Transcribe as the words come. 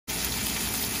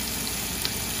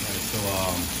So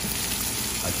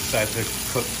I decided to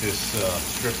cook this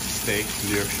strip steak,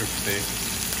 New York strip steak,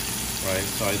 right?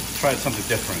 So I tried something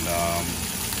different.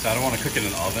 So I don't want to cook it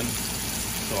in an oven.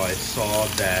 So I saw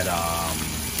that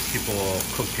people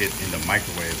cook it in the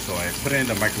microwave. So I put it in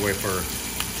the microwave for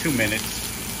 2 minutes.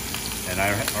 And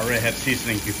I already had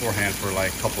seasoning beforehand for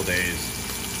like a couple days.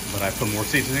 But I put more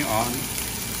seasoning on.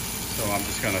 So I'm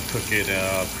just gonna cook it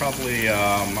probably,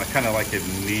 I kind of like it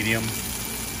medium.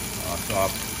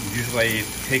 Usually it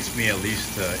takes me at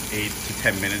least 8 to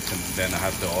 10 minutes, and then I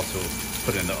have to also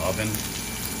put it in the oven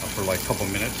for like a couple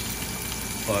minutes.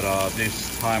 But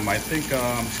this time I think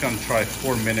I'm just gonna try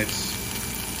 4 minutes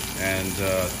and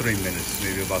 3 minutes,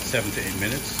 maybe about 7 to 8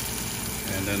 minutes.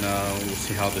 And then we'll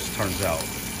see how this turns out.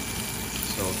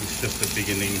 So this is just the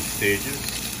beginning stages.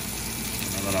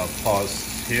 And then I'll pause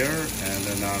here, and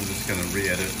then I'm just gonna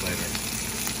re-edit later.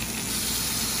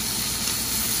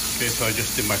 Okay, so I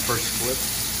just did my first flip.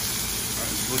 All right,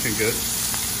 it's looking good.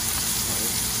 All right.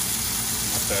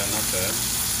 Not bad, not bad.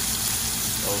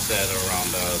 That was at around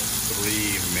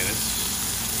 3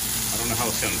 minutes. I don't know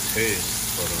how it's gonna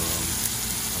taste, but I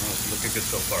don't know, it's looking good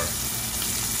so far.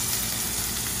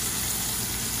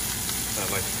 I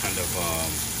like kind of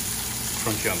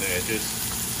crunchy on the edges.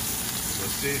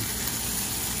 Let's see.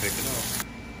 Check it out.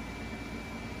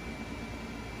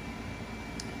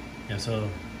 Yeah, so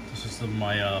this is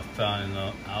my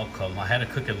final outcome. I had to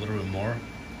cook it a little bit more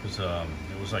because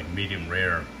it was like medium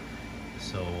rare.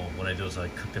 So what I do is I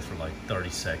cooked it for like 30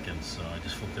 seconds. So I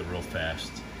just flipped it real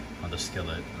fast on the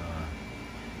skillet.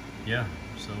 Yeah,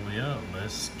 so yeah,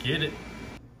 let's get it.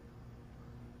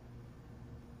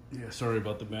 Yeah, sorry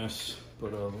about the mess,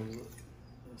 but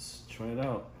let's try it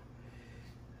out.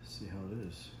 See how it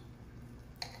is.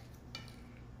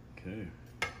 Okay.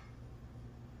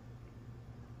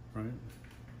 Right.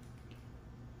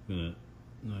 Look at that.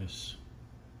 Nice.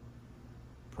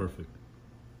 Perfect.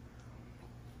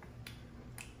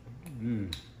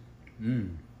 Mmm.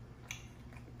 Mmm.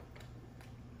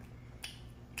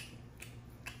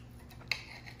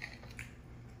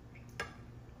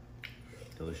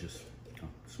 Delicious. Oh,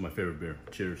 this is my favorite beer.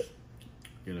 Cheers.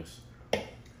 Guinness.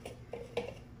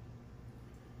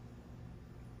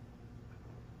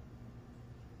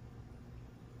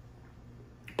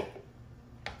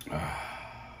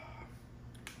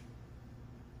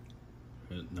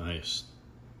 Nice.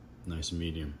 Nice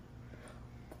medium.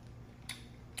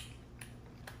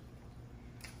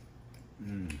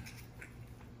 Mmm.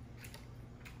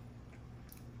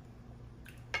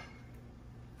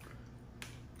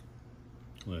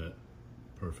 Look at that.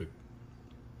 Perfect.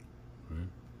 Right.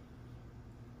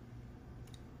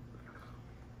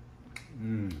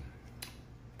 Mmm.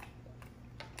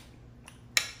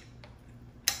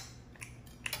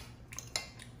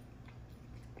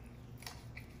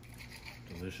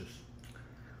 Delicious.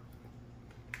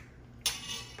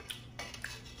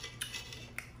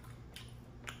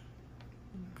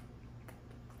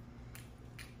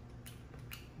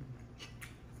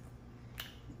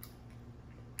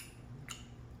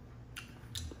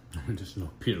 Just no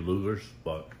Peter Luger's,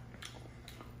 but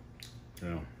you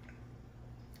know.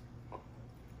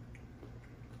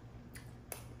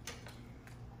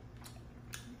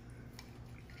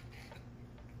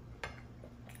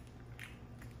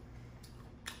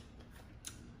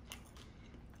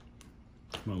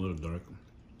 A little dark.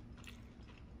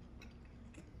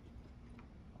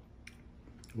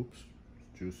 Oops,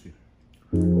 it's juicy.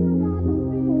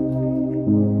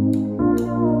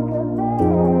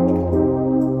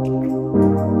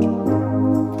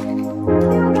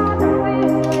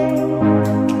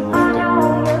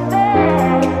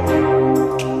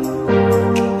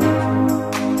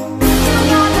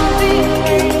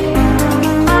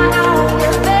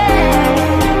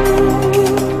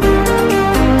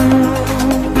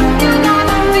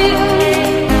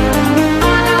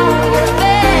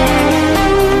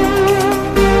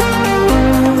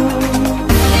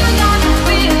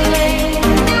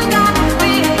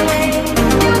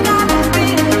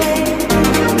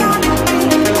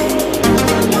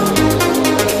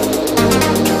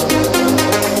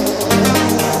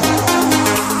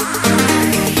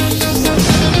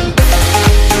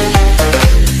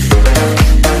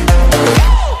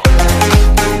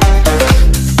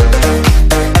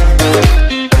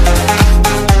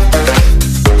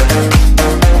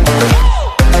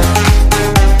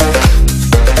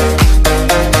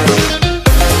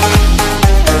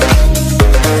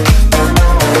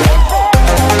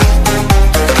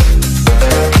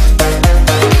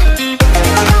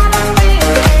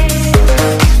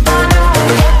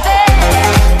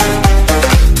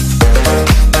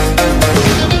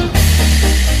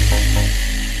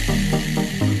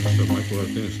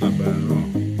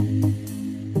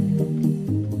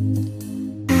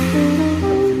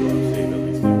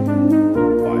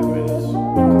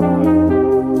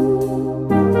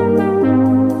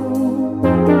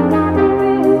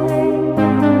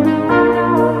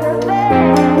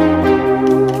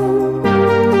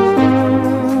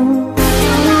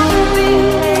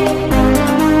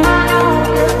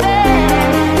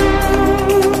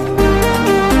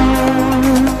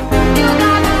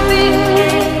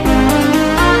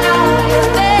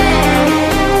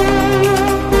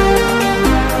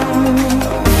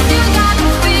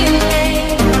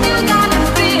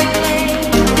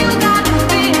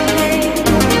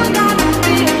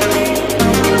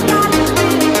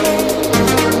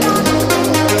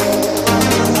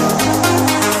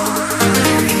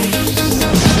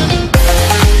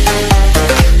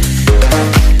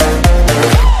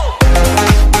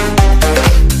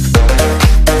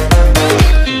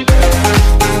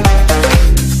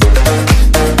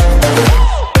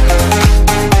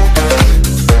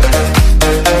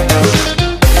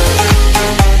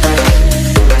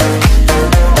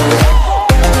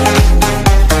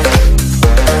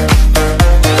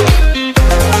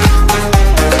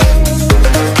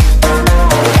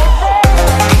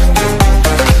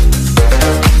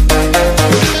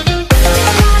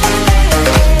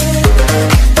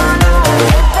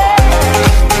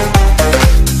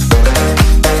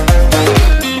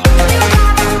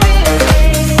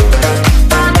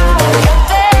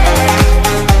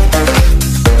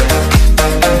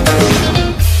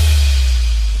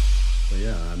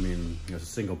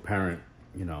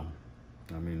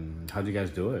 mean, how do you guys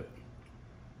do it?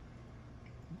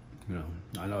 You know,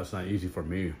 I know it's not easy for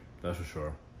me, that's for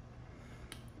sure.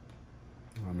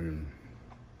 I mean,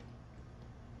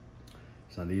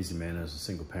 it's not easy, man, as a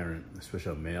single parent,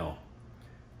 especially a male.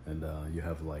 And you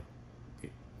have like,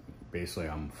 basically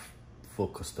I'm full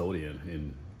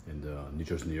custodian in the New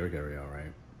Jersey, New York area,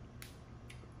 right?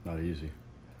 Not easy.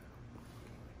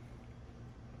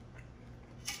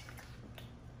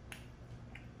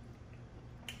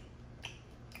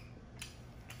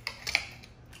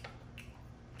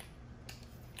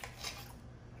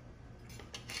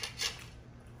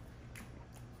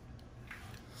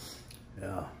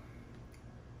 Yeah,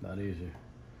 not easy.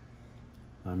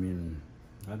 I mean,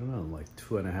 I don't know, like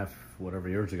 2.5, whatever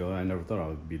years ago, I never thought I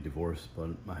would be divorced, but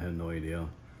I had no idea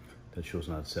that she was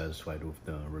not satisfied with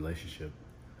the relationship.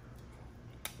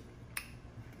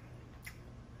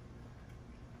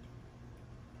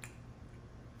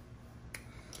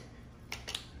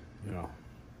 You know,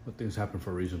 but things happen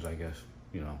for reasons, I guess.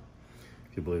 You know,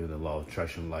 if you believe in the law of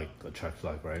attraction, like attracts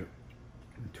like, right?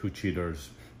 Two cheaters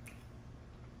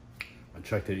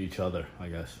attracted each other, I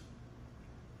guess.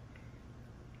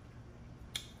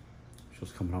 She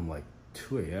was coming home like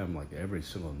 2 a.m. like every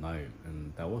single night,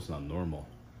 and that was not normal.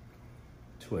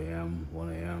 2 a.m.,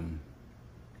 1 a.m.,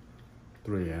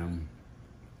 3 a.m.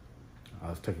 I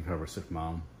was taking care of her sick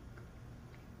mom.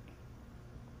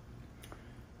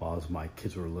 While my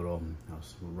kids were little, I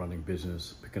was running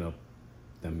business, picking up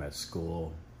them at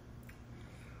school.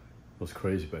 It was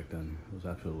crazy back then. It was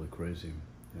absolutely crazy.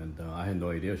 And I had no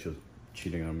idea she was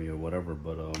cheating on me or whatever,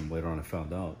 but later on I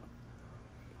found out.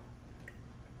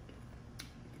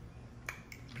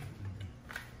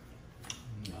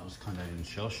 I was kind of in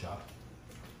shell shock.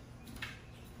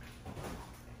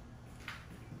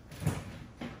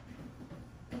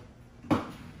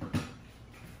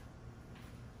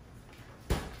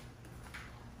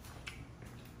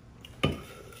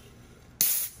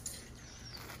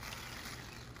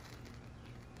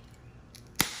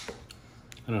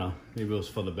 I don't know, maybe it was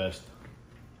for the best.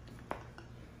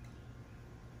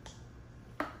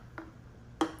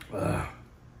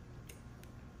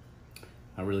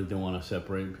 I really didn't want to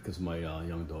separate because of my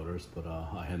young daughters, but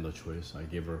I had no choice. I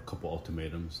gave her a couple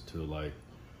ultimatums to like,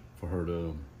 for her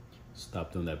to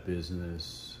stop doing that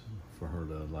business, for her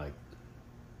to like,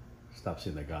 stop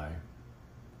seeing that guy.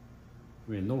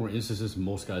 I mean, no more instances,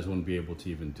 most guys wouldn't be able to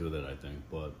even do that, I think,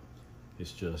 but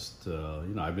it's just, you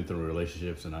know, I've been through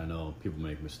relationships and I know people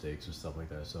make mistakes and stuff like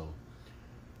that, so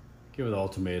give her the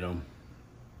ultimatum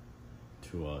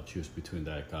to choose between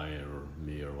that guy or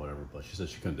me or whatever, but she said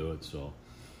she couldn't do it, so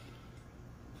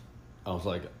I was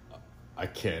like, I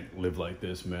can't live like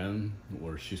this, man,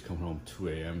 where she's coming home 2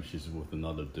 a.m., she's with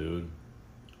another dude.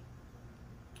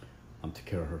 I'm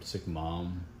taking care of her sick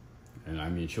mom, and I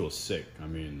mean, she was sick. I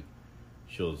mean,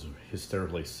 she was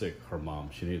hysterically sick, her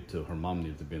mom. Her mom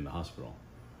needed to be in the hospital.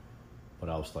 But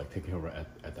I was like taking her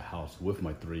at the house with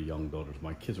my 3 young daughters.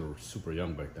 My kids were super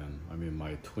young back then. I mean,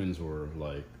 my twins were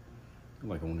like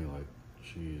only like,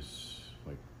 geez,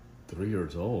 like 3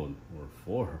 years old or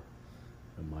 4.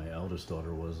 And my eldest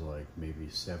daughter was like maybe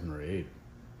 7 or 8.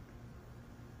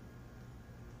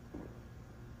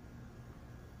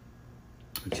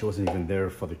 And she wasn't even there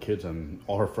for the kids, and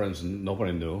all her friends,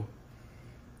 nobody knew,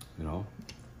 you know.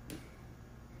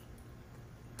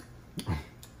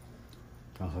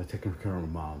 I was like taking care of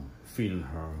my mom, feeding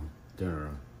her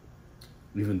dinner,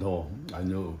 even though I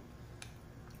knew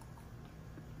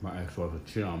my ex-wife would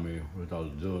cheat on me without a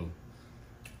dude.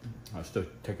 I was still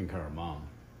taking care of mom,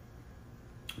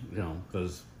 you know,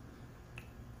 because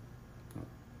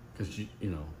you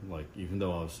know, like, even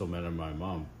though I was so mad at my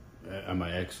mom, at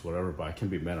my ex, whatever, but I can't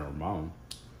be mad at her mom.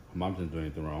 Her mom didn't do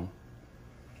anything wrong.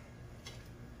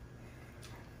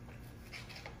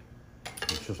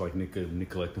 She was like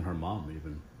neglecting her mom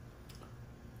even,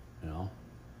 you know,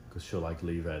 because she'll like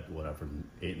leave at whatever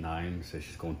 8, 9, say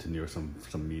she's going to New York some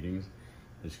meetings,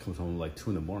 and she comes home like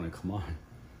 2 in the morning. Come on.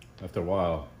 After a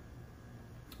while,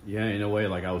 yeah, in a way,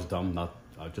 like I was dumb not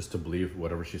just to believe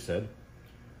whatever she said,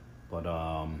 but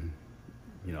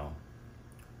you know,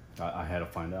 I had to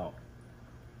find out.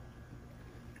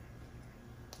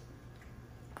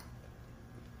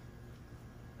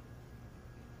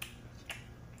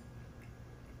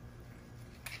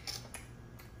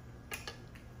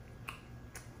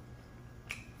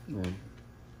 Oh.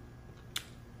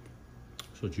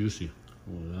 So juicy.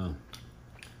 Oh yeah.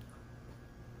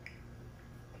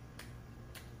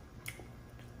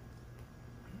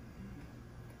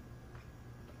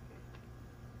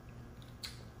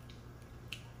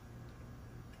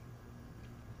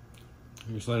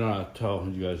 Just later on, I'll tell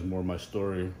you guys more of my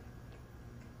story.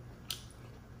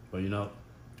 But you know,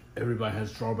 everybody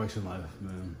has drawbacks in life,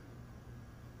 man.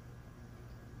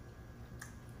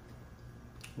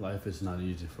 Life is not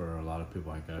easy for a lot of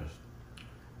people, I guess.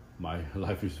 My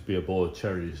life used to be a bowl of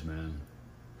cherries, man.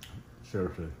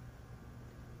 Seriously.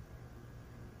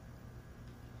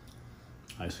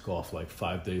 I used to go off like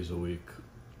 5 days a week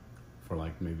for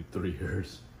like maybe 3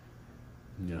 years.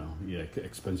 You know, yeah,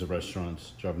 expensive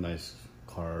restaurants, drive nice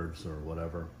cars or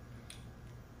whatever.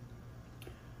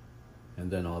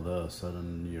 And then all of a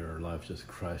sudden your life just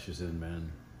crashes in,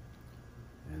 man.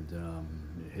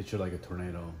 And it hits you like a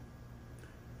tornado.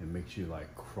 It makes you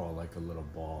like crawl like a little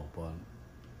ball. But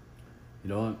you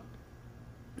know what?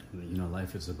 You know,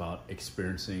 life is about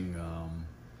experiencing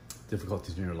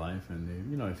difficulties in your life.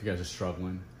 And you know, if you guys are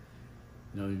struggling,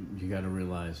 you know, you got to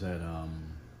realize that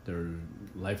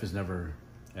life is never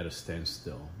at a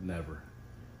standstill. Never,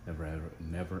 ever.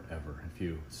 If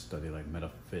you study like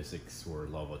metaphysics or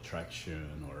law of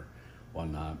attraction or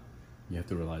whatnot, you have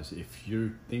to realize if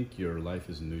you think your life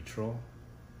is neutral,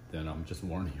 then I'm just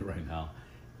warning you right now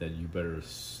that you better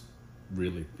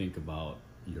really think about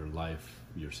your life,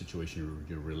 your situation,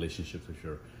 your relationships with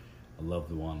your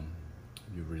loved one.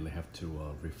 You really have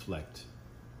to reflect,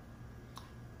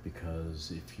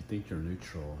 because if you think you're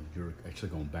neutral, you're actually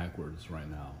going backwards right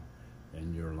now,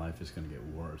 and your life is going to get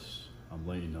worse. I'm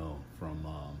letting you know from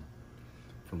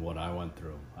what I went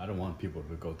through. I don't want people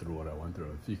to go through what I went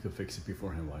through. If you could fix it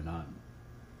beforehand, why not?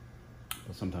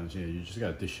 But sometimes, you know, you just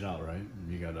gotta dish it out, right?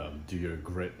 You gotta do your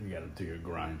grit. You gotta do your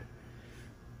grind.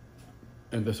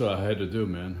 And that's what I had to do,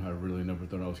 man. I really never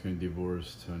thought I was getting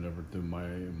divorced. I never thought my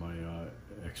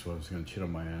ex-wife was gonna cheat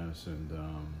on my ass. And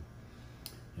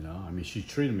you know, I mean, she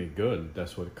treated me good.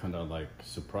 That's what kind of like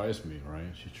surprised me,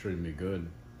 right? She treated me good,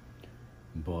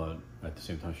 but at the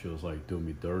same time, she was like doing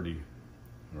me dirty,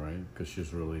 right? Because she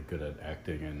was really good at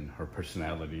acting, and her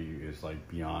personality is like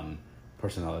beyond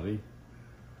personality.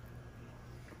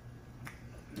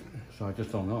 So I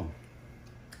just don't know.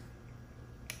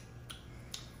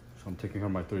 So I'm taking care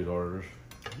of my 3 daughters.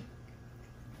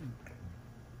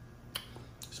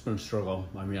 It's been a struggle.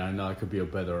 I mean, I know I could be a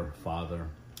better father,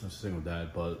 a single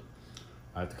dad, but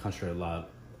I have to concentrate a lot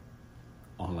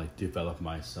on like develop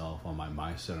myself, on my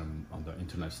mindset, and on the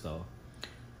internet stuff.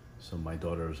 So my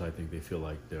daughters, I think they feel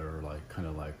like they're like kind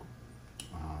of like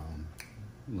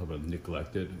a little bit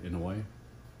neglected in a way.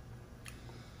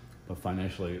 But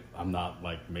financially, I'm not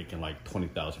like making like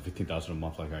 $20,000, $15,000 a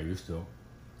month like I used to.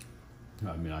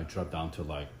 I mean, I dropped down to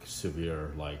like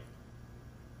severe, like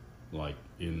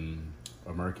in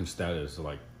American status,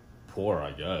 like poor,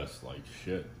 I guess, like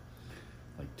shit,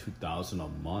 like $2,000 a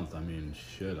month. I mean,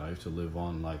 shit, I used to live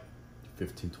on like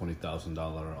 $15,000,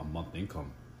 $20,000 a month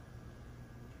income.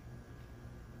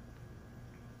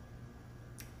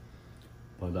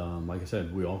 But like I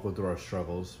said, we all go through our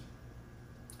struggles.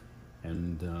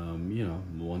 And, you know,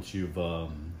 once you've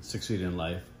succeeded in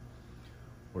life,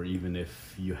 or even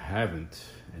if you haven't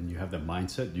and you have that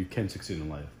mindset, you can succeed in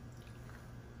life.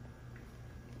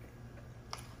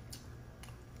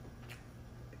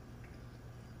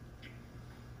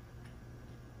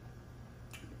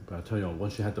 But I tell you,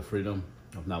 once you have the freedom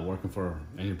of not working for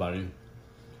anybody,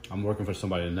 I'm working for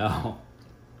somebody now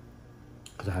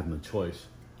because I have no choice.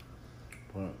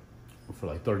 But for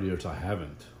like 30 years, I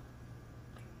haven't.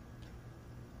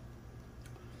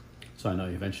 So I know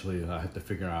eventually I have to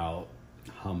figure out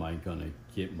how am I gonna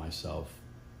get myself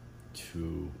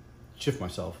to shift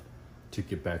myself to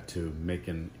get back to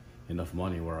making enough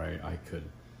money where I could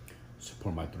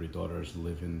support my 3 daughters,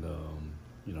 live in the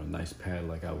you know, nice pad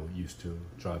like I used to,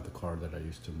 drive the car that I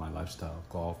used to, my lifestyle,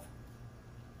 golf.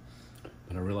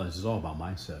 But I realized it's all about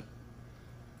mindset.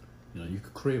 You know, you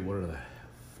could create whatever the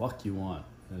fuck you want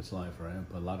in this life, right?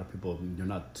 But a lot of people, you're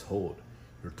not told.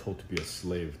 You're told to be a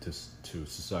slave to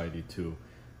society, to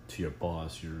your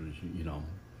boss. You know,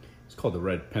 it's called the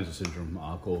red pencil syndrome.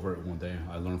 I'll go over it one day.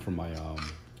 I learned from my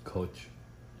coach.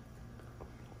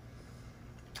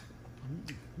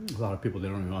 A lot of people, they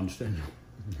don't even understand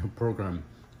your program.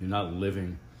 You're not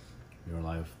living your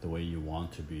life the way you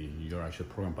want to be. You're actually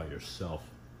programmed by yourself.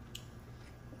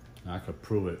 And I could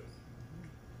prove it.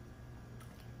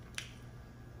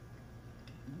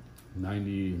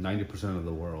 90% of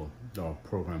the world are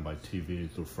programmed by TV,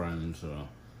 through friends,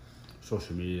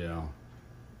 social media,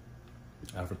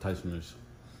 advertisements,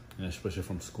 and especially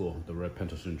from school, the red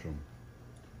pencil syndrome.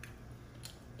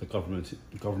 The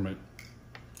government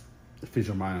feeds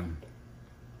your mind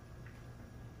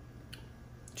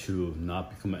to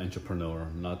not become an entrepreneur,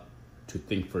 not to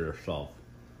think for yourself.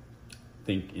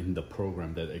 Think in the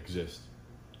program that exists.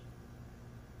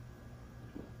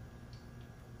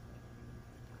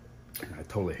 I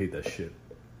totally hate that shit.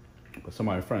 But some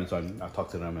of my friends, I talk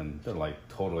to them and they're like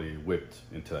totally whipped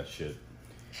into that shit.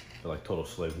 They're like total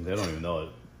slaves and they don't even know it.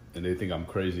 And they think I'm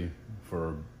crazy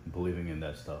for believing in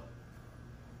that stuff.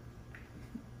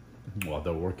 While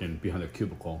they're working behind a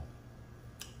cubicle.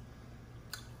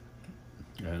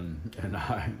 And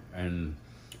I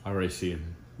already see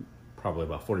probably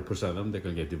about 40% of them, they're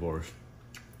gonna get divorced.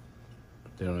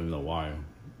 They don't even know why.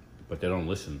 But they don't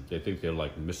listen. They think they're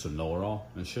like Mr. Know-it-all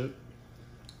and shit.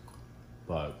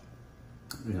 But,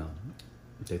 you know,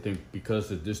 they think because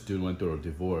this dude went through a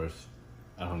divorce,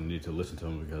 I don't need to listen to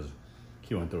him because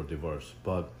he went through a divorce.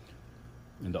 But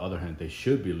on the other hand, they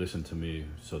should be listening to me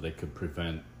so they could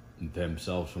prevent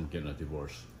themselves from getting a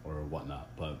divorce or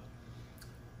whatnot. But,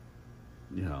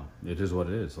 you know, it is what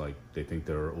it is. Like, they think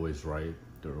they're always right.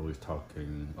 They're always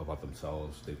talking about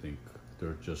themselves. They think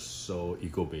they're just so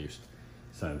ego-based.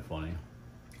 It's not even funny.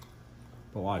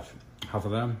 But watch, half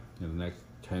of them in the next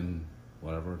 10,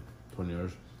 whatever, 20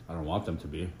 years, I don't want them to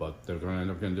be, but they're going to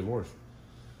end up getting divorced.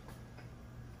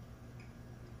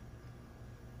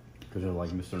 Because they're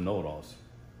like Mr. Know-it-alls.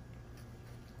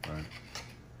 Right?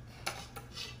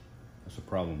 That's a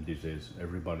problem these days.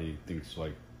 Everybody thinks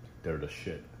like they're the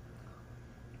shit.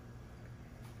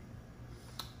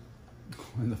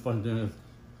 And the fun thing is,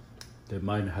 they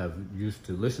might have used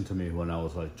to listen to me when I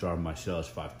was like driving my Shells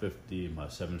 550, my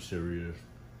 7 Series,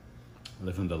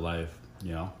 living the life,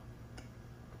 you know.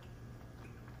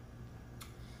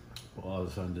 But all of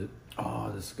a sudden,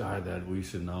 this guy that we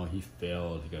used to know, he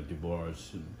failed, he got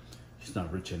divorced, and he's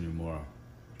not rich anymore,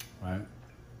 right?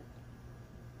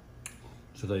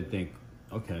 So they think,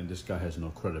 okay, this guy has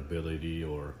no credibility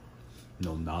or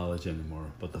no knowledge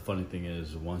anymore. But the funny thing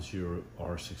is, once you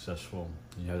are successful,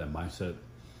 and you have that mindset,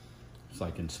 it's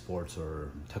like in sports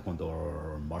or taekwondo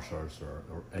or martial arts or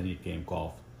any game,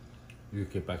 golf, you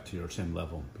get back to your same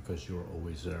level because you're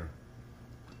always there.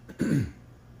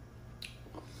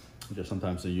 Just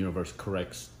sometimes the universe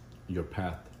corrects your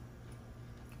path.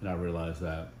 And I realized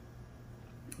that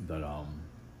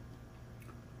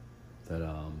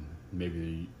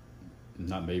maybe,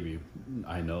 not maybe,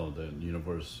 I know the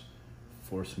universe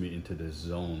forced me into this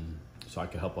zone so I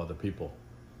could help other people.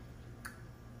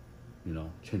 You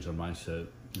know, change their mindset.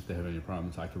 If they have any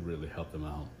problems, I could really help them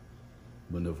out.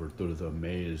 Maneuver through the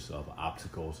maze of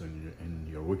obstacles and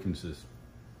your weaknesses.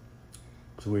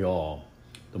 Because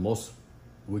the most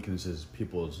weaknesses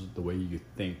people is the way you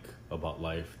think about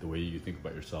life, the way you think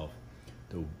about yourself,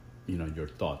 your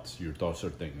thoughts. Your thoughts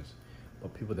are things.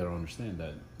 But people that don't understand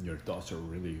that your thoughts are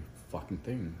really fucking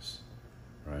things,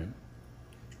 right?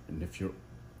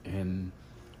 And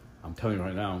I'm telling you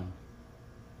right now,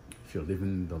 if you're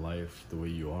living the life the way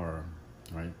you are,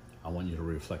 right, I want you to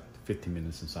reflect 15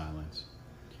 minutes in silence.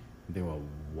 And think about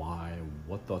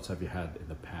what thoughts have you had in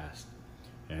the past?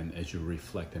 And as you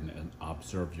reflect and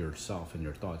observe yourself and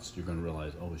your thoughts, you're going to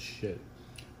realize, oh shit,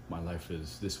 my life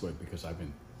is this way because I've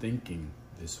been thinking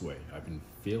this way. I've been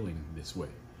feeling this way,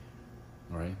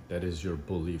 all right? That is your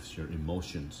beliefs, your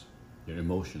emotions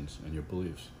and your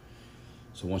beliefs.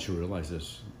 So once you realize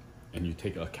this, and you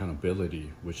take accountability,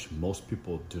 which most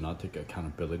people do not take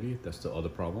accountability, that's the other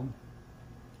problem.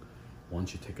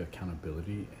 Once you take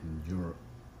accountability and you're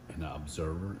an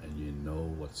observer and you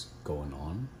know what's going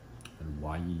on and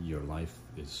why your life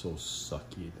is so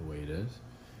sucky the way it is,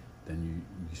 then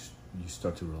you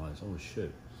start to realize, oh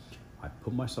shit, I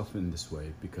put myself in this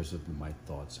way because of my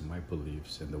thoughts and my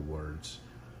beliefs and the words,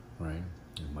 right,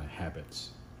 and my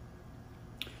habits.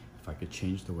 If I could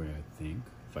change the way I think,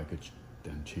 if I could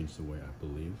then change the way I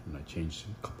believe, and I change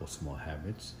a couple small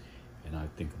habits, and I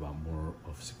think about more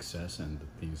of success and the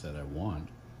things that I want,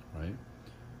 right?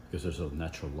 Because there's a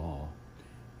natural law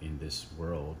in this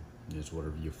world, is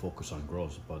whatever you focus on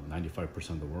grows. But 95%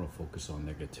 of the world focus on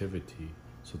negativity,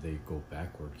 so they go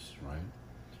backwards, right?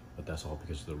 But that's all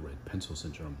because of the red pencil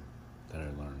syndrome that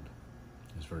I learned.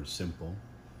 It's very simple.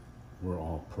 We're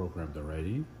all programmed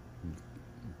already,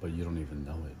 but you don't even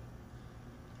know it.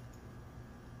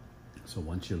 So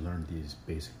once you learn these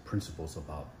basic principles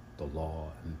about the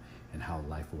law and how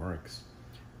life works,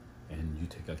 and you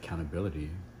take accountability,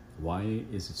 why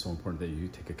is it so important that you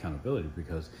take accountability?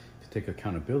 Because to take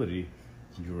accountability,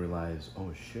 you realize,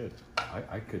 oh shit,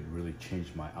 I could really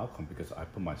change my outcome because I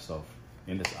put myself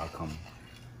in this outcome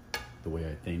the way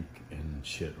I think and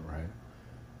shit, right?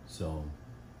 So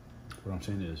what I'm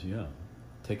saying is, yeah,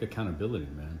 take accountability,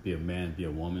 man. Be a man, be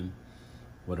a woman,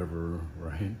 whatever,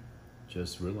 right?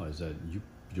 Just realize that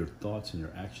your thoughts and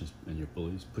your actions and your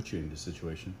beliefs put you in this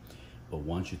situation. But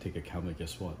once you take accountability,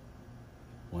 guess what?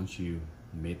 Once you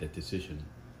made that decision,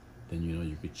 then you know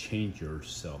you could change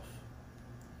yourself.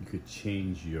 You could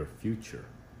change your future,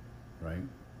 right?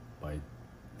 by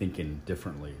thinking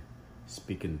differently,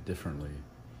 speaking differently,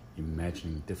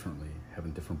 imagining differently,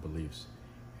 having different beliefs,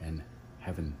 and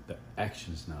having the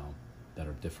actions now that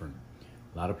are different.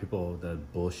 A lot of people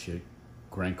that bullshit,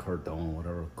 Grant Cardone,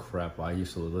 whatever crap. I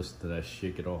used to listen to that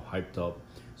shit, get all hyped up.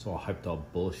 So all hyped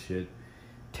up bullshit,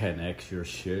 10x your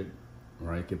shit,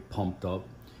 right? Get pumped up.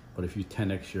 But if you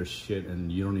 10x your shit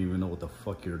and you don't even know what the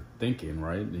fuck you're thinking,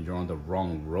 right? And you're on the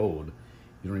wrong road,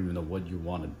 you don't even know what you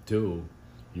want to do,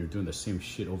 you're doing the same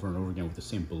shit over and over again with the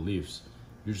same beliefs,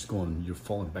 you're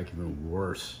falling back even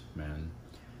worse, man.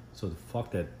 So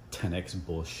fuck that 10x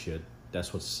bullshit.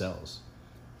 That's what sells.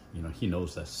 You know, he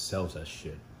knows that sells that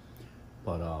shit.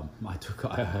 But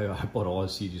I bought all the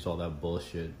CDs, all that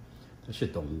bullshit. That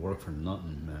shit don't work for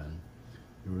nothing, man.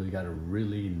 You really gotta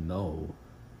really know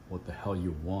what the hell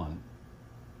you want.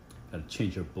 You gotta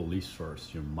change your beliefs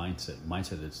first, your mindset.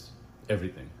 Mindset is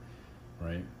everything,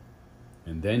 right?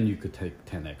 And then you could take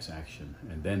 10x action,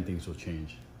 and then things will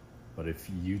change. But if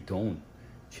you don't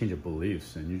change your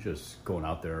beliefs and you're just going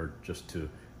out there just to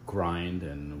grind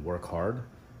and work hard,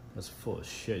 that's full of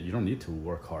shit. You don't need to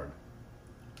work hard.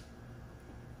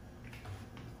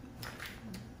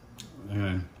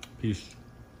 Anyway, peace.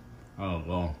 Oh,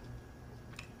 well.